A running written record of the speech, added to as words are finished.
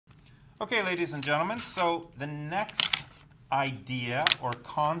Okay, ladies and gentlemen, so the next idea or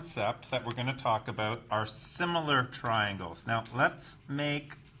concept that we're going to talk about are similar triangles. Now, let's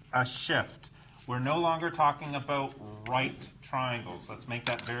make a shift. We're no longer talking about right triangles. Let's make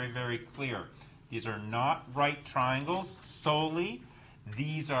that very, very clear. These are not right triangles solely.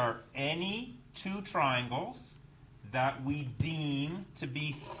 These are any two triangles that we deem to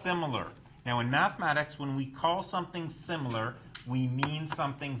be similar. Now, in mathematics, when we call something similar, we mean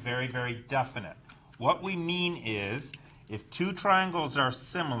something very, very definite. What we mean is, if two triangles are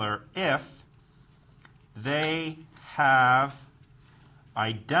similar, if they have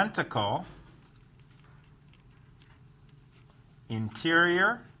identical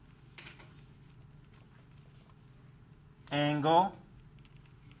interior angle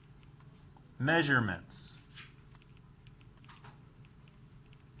measurements.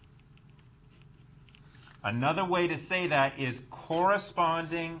 Another way to say that is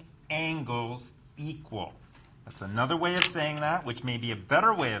corresponding angles equal. That's another way of saying that, which may be a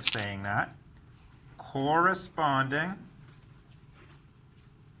better way of saying that. Corresponding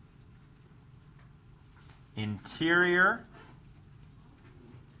interior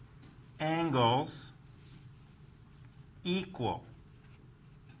angles equal.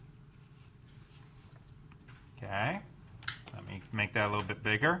 Okay, let me make that a little bit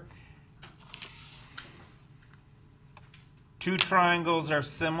bigger. Two triangles are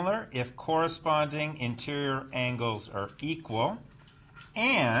similar if corresponding interior angles are equal,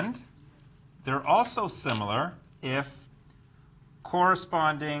 and they're also similar if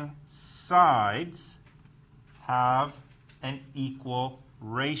corresponding sides have an equal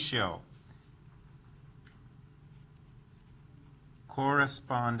ratio.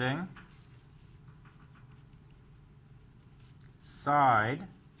 Corresponding side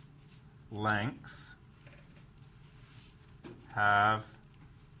lengths have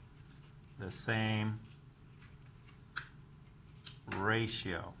the same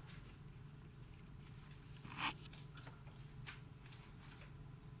ratio.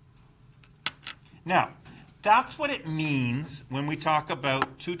 Now, that's what it means when we talk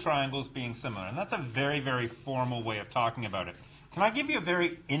about two triangles being similar. And that's a very, very formal way of talking about it. Can I give you a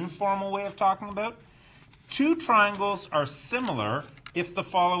very informal way of talking about it? Two triangles are similar if the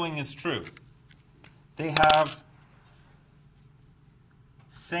following is true. They have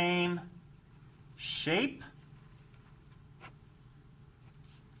same shape,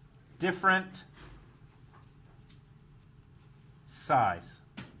 different size.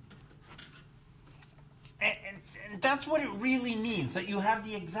 And that's what it really means, that you have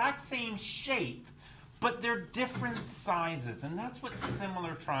the exact same shape, but they're different sizes. And that's what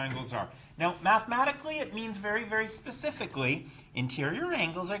similar triangles are. Now, mathematically, it means very, very specifically, interior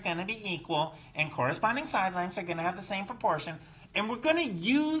angles are going to be equal, and corresponding side lengths are going to have the same proportion. And we're going to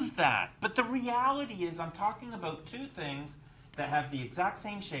use that. But the reality is I'm talking about two things that have the exact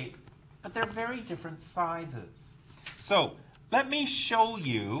same shape, but they're very different sizes. So let me show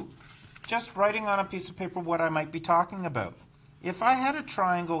you, just writing on a piece of paper, what I might be talking about. If I had a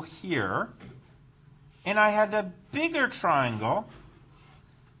triangle here, and I had a bigger triangle,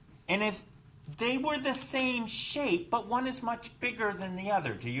 and if they were the same shape, but one is much bigger than the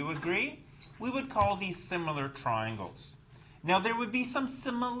other, do you agree? We would call these similar triangles. Now, there would be some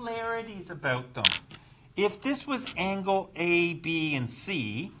similarities about them. If this was angle A, B, and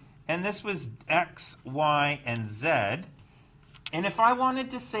C, and this was X, Y, and Z, and if I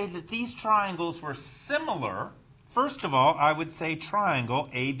wanted to say that these triangles were similar, first of all, I would say triangle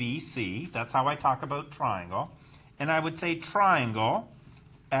ABC. That's how I talk about triangle. And I would say triangle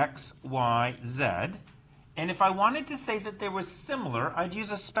X, Y, Z. And if I wanted to say that they were similar, I'd use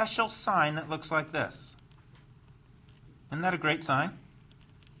a special sign that looks like this. Isn't that a great sign?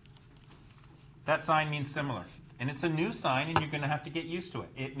 That sign means similar. And it's a new sign, and you're going to have to get used to it.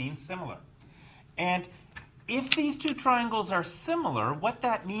 It means similar. And if these two triangles are similar, what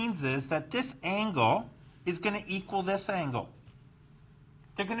that means is that this angle is going to equal this angle.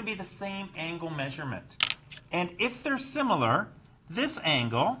 They're going to be the same angle measurement. And if they're similar, this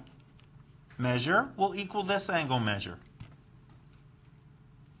angle measure will equal this angle measure.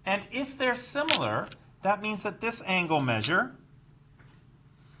 And if they're similar, that means that this angle measure,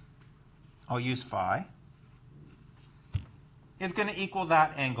 I'll use phi, is going to equal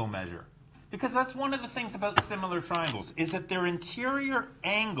that angle measure. Because that's one of the things about similar triangles, is that their interior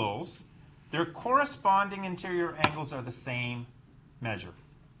angles, their corresponding interior angles are the same measure.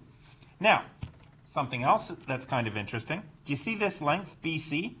 Now, something else that's kind of interesting. Do you see this length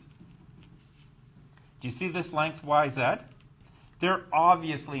BC? Do you see this length YZ? They're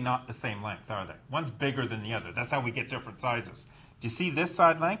obviously not the same length, are they? One's bigger than the other. That's how we get different sizes. Do you see this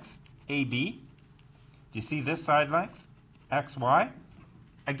side length AB. Do you see this side length? XY.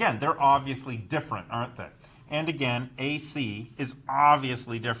 Again, they're obviously different, aren't they? And again, AC is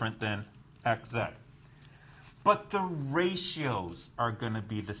obviously different than XZ. But the ratios are going to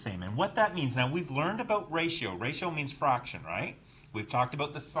be the same. And what that means, now we've learned about ratio. Ratio means fraction, right? We've talked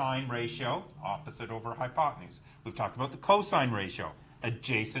about the sine ratio, opposite over hypotenuse. We've talked about the cosine ratio,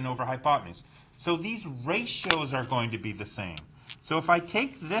 adjacent over hypotenuse. So these ratios are going to be the same. So if I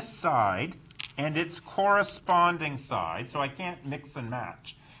take this side and its corresponding side, so I can't mix and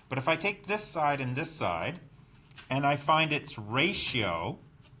match, but if I take this side and I find its ratio,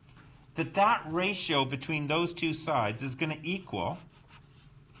 that ratio between those two sides is going to equal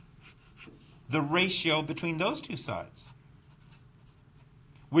the ratio between those two sides,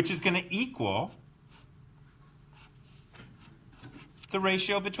 which is going to equal the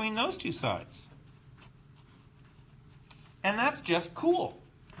ratio between those two sides. And that's just cool.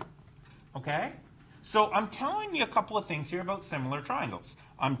 Okay? So I'm telling you a couple of things here about similar triangles.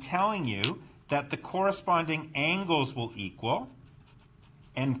 I'm telling you that the corresponding angles will equal,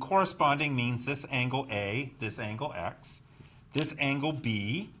 and corresponding means this angle A, this angle X. This angle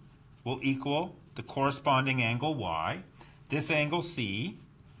B will equal the corresponding angle Y. This angle C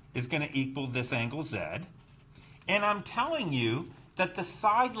is going to equal this angle Z. And I'm telling you that the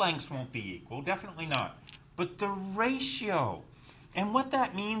side lengths won't be equal, definitely not, but the ratio. And what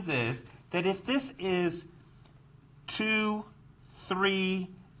that means is that if this is 2, 3,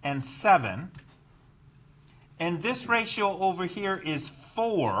 and 7, and this ratio over here is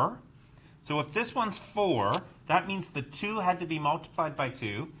 4, so if this one's 4, that means the 2 had to be multiplied by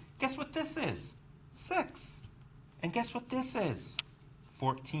 2. Guess what this is? 6. And guess what this is?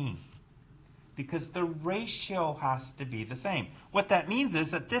 14. Because the ratio has to be the same. What that means is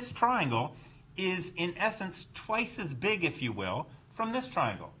that this triangle is, in essence, twice as big, if you will, from this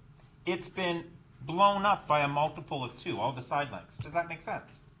triangle. It's been blown up by a multiple of 2, all the side lengths. Does that make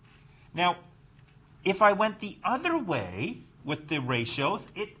sense? Now, if I went the other way with the ratios,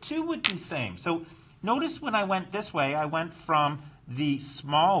 it too would be same. So notice when I went this way, I went from the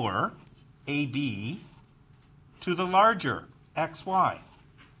smaller AB to the larger XY.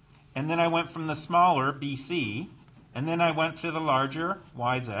 And then I went from the smaller BC, and then I went to the larger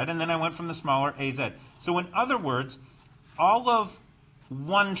YZ, and then I went from the smaller AZ. So in other words, all of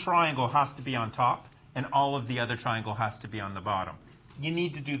one triangle has to be on top, and all of the other triangle has to be on the bottom. You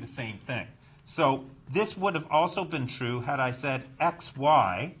need to do the same thing. So this would have also been true had I said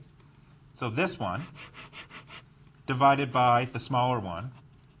XY, so this one, divided by the smaller one,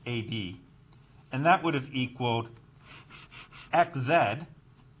 AB, and that would have equaled XZ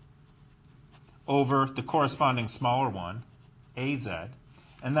over the corresponding smaller one, AZ,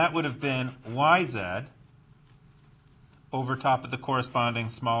 and that would have been YZ over top of the corresponding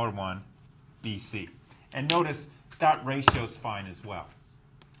smaller one, BC. And notice that ratio is fine as well.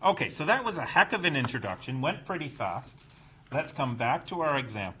 Okay, so that was a heck of an introduction, went pretty fast. Let's come back to our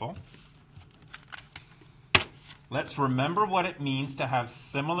example. Let's remember what it means to have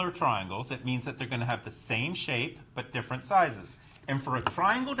similar triangles. It means that they're going to have the same shape but different sizes. And for a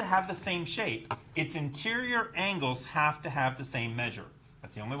triangle to have the same shape, its interior angles have to have the same measure.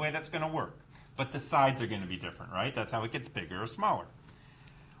 That's the only way that's going to work. But the sides are going to be different, right? That's how it gets bigger or smaller.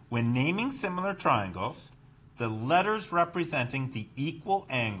 When naming similar triangles, the letters representing the equal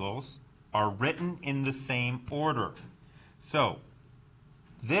angles are written in the same order. So,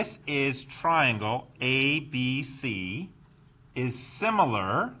 this is triangle ABC is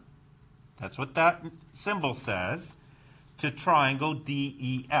similar, that's what that symbol says, to triangle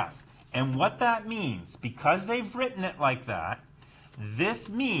DEF. And what that means, because they've written it like that, this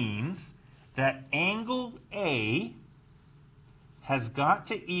means that angle A has got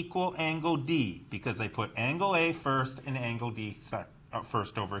to equal angle D, because they put angle A first and angle D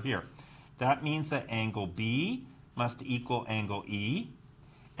first over here. That means that angle B must equal angle E,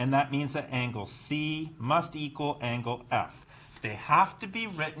 and that means that angle C must equal angle F. They have to be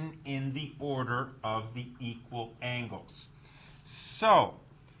written in the order of the equal angles. So,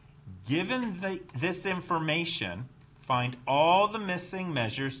 given this information, find all the missing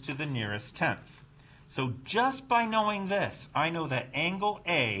measures to the nearest tenth. So just by knowing this, I know that angle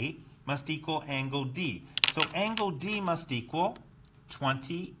A must equal angle D. So angle D must equal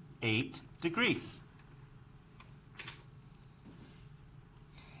 28 degrees.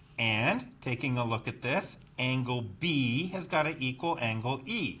 And taking a look at this, angle B has got to equal angle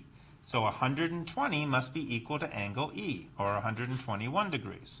E. So 120 must be equal to angle E, or 121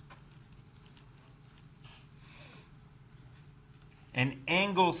 degrees. And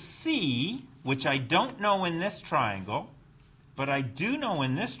angle C, which I don't know in this triangle, But I do know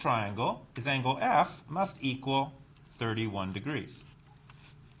in this triangle is angle F must equal 31 degrees.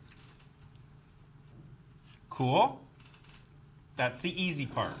 Cool? That's the easy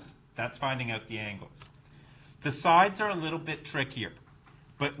part. That's finding out the angles. The sides are a little bit trickier.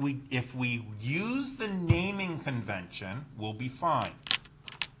 But if we use the naming convention, we'll be fine.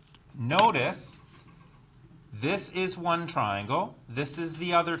 Notice, this is one triangle, this is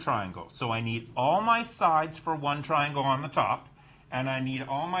the other triangle. So I need all my sides for one triangle on the top, and I need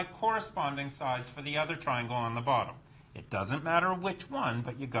all my corresponding sides for the other triangle on the bottom. It doesn't matter which one,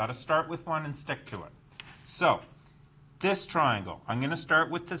 but you got to start with one and stick to it. So, this triangle, I'm going to start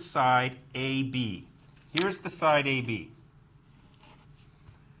with the side AB. Here's the side AB.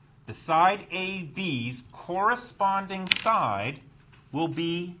 The side AB's corresponding side will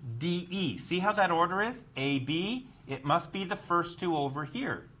be DE. See how that order is? AB, it must be the first two over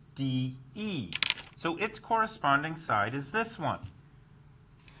here, DE. So its corresponding side is this one,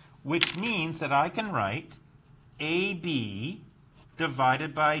 which means that I can write AB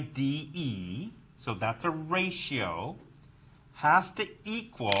divided by DE, so that's a ratio, has to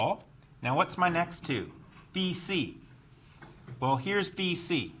equal, now what's my next two? BC. Well, here's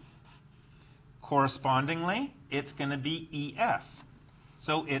BC. Correspondingly, it's going to be EF.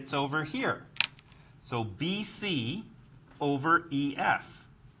 So it's over here. So BC over EF.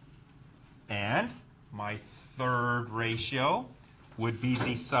 And my third ratio would be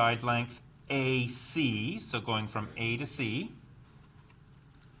the side length AC, so going from A to C,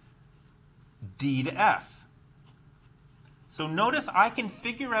 D to F. So notice I can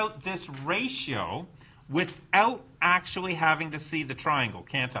figure out this ratio without actually having to see the triangle,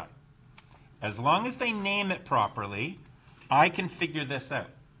 can't I? As long as they name it properly, I can figure this out.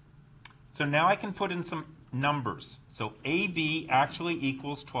 So now I can put in some numbers. So AB actually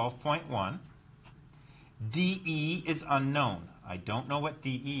equals 12.1. DE is unknown. I don't know what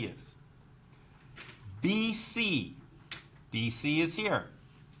DE is. BC. BC is here.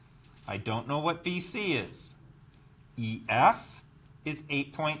 I don't know what BC is. EF is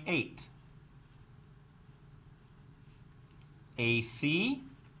 8.8. AC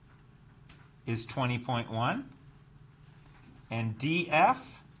is 20.1. And DF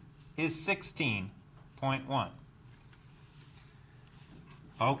is 16.1.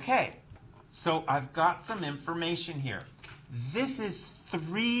 Okay, so I've got some information here. This is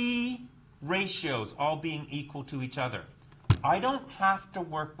three ratios all being equal to each other. I don't have to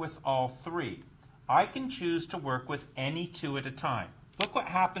work with all three. I can choose to work with any two at a time. Look what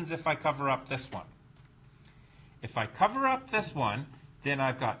happens if I cover up this one. If I cover up this one, then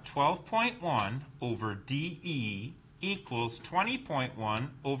I've got 12.1 over DE equals 20.1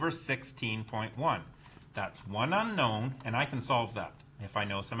 over 16.1. That's one unknown, and I can solve that if I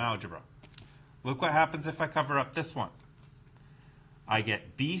know some algebra. Look what happens if I cover up this one. I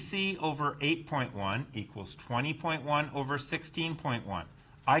get BC over 8.1 equals 20.1 over 16.1.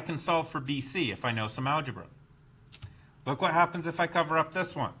 I can solve for BC if I know some algebra. Look what happens if I cover up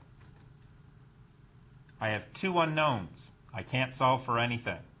this one. I have two unknowns. I can't solve for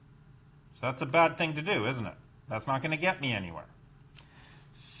anything. So that's a bad thing to do, isn't it? That's not going to get me anywhere.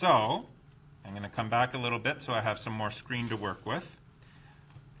 So I'm going to come back a little bit so I have some more screen to work with.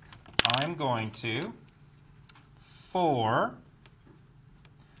 I'm going to,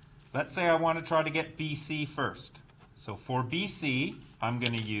 let's say I want to try to get BC first. So for BC, I'm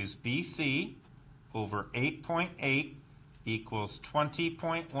going to use BC over 8.8 equals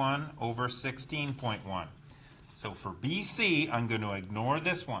 20.1 over 16.1. So for BC, I'm going to ignore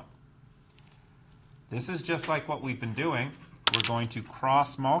this one. This is just like what we've been doing. We're going to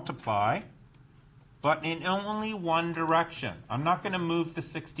cross multiply, but in only one direction. I'm not going to move the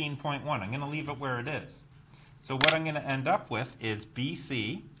 16.1. I'm going to leave it where it is. So what I'm going to end up with is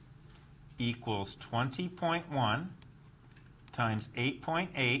BC equals 20.1 times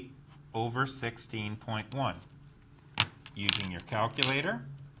 8.8 over 16.1. Using your calculator,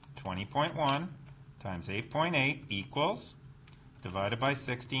 20.1 times 8.8 equals, divided by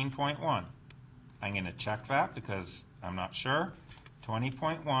 16.1. I'm going to check that because I'm not sure.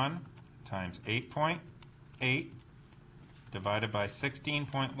 20.1 times 8.8 divided by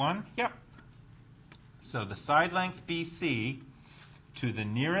 16.1. Yep. So the side length BC to the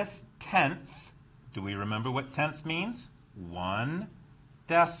nearest tenth, do we remember what tenth means? 1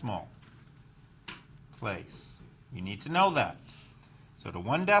 decimal place. You need to know that. So to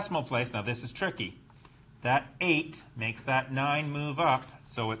 1 decimal place, now this is tricky. That 8 makes that 9 move up,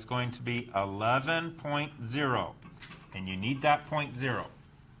 so it's going to be 11.0. And you need that 0.0.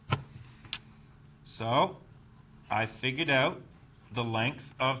 So I figured out the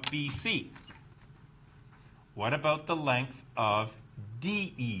length of BC. what about the length of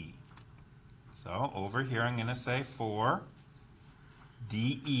DE? So over here I'm going to say for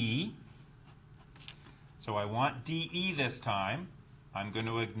DE. So I want DE this time. I'm going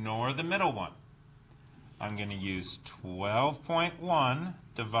to ignore the middle one. I'm going to use 12.1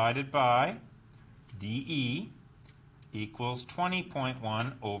 divided by DE equals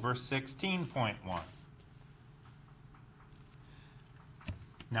 20.1 over 16.1.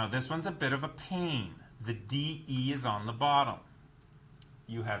 Now this one's a bit of a pain. The DE is on the bottom.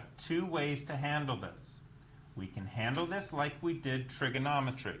 You have two ways to handle this. We can handle this like we did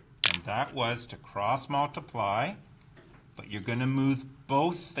trigonometry, and that was to cross multiply, but you're going to move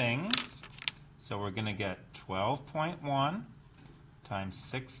both things. So we're going to get 12.1 times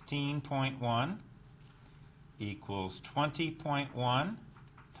 16.1 equals 20.1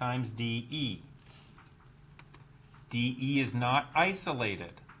 times DE. DE is not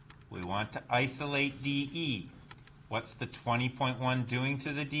isolated. We want to isolate DE. What's the 20.1 doing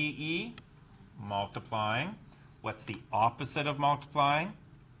to the DE? Multiplying. What's the opposite of multiplying?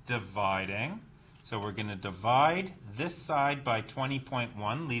 Dividing. So we're going to divide this side by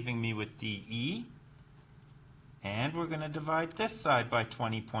 20.1, leaving me with DE. And we're going to divide this side by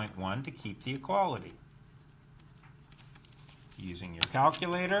 20.1 to keep the equality. Using your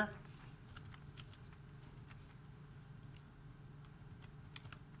calculator,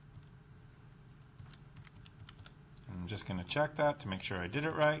 I'm just going to check that to make sure I did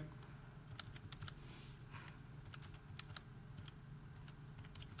it right.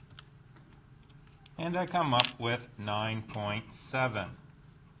 And I come up with 9.7.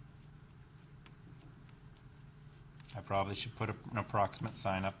 I probably should put an approximate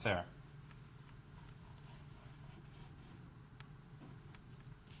sign up there.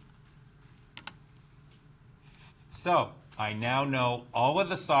 So I now know all of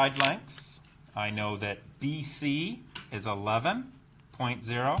the side lengths. I know that BC is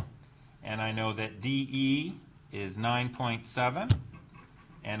 11.0, and I know that DE is 9.7,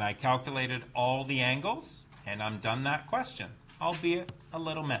 and I calculated all the angles, and I'm done that question, albeit a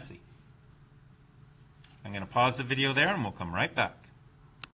little messy. I'm going to pause the video there, and we'll come right back.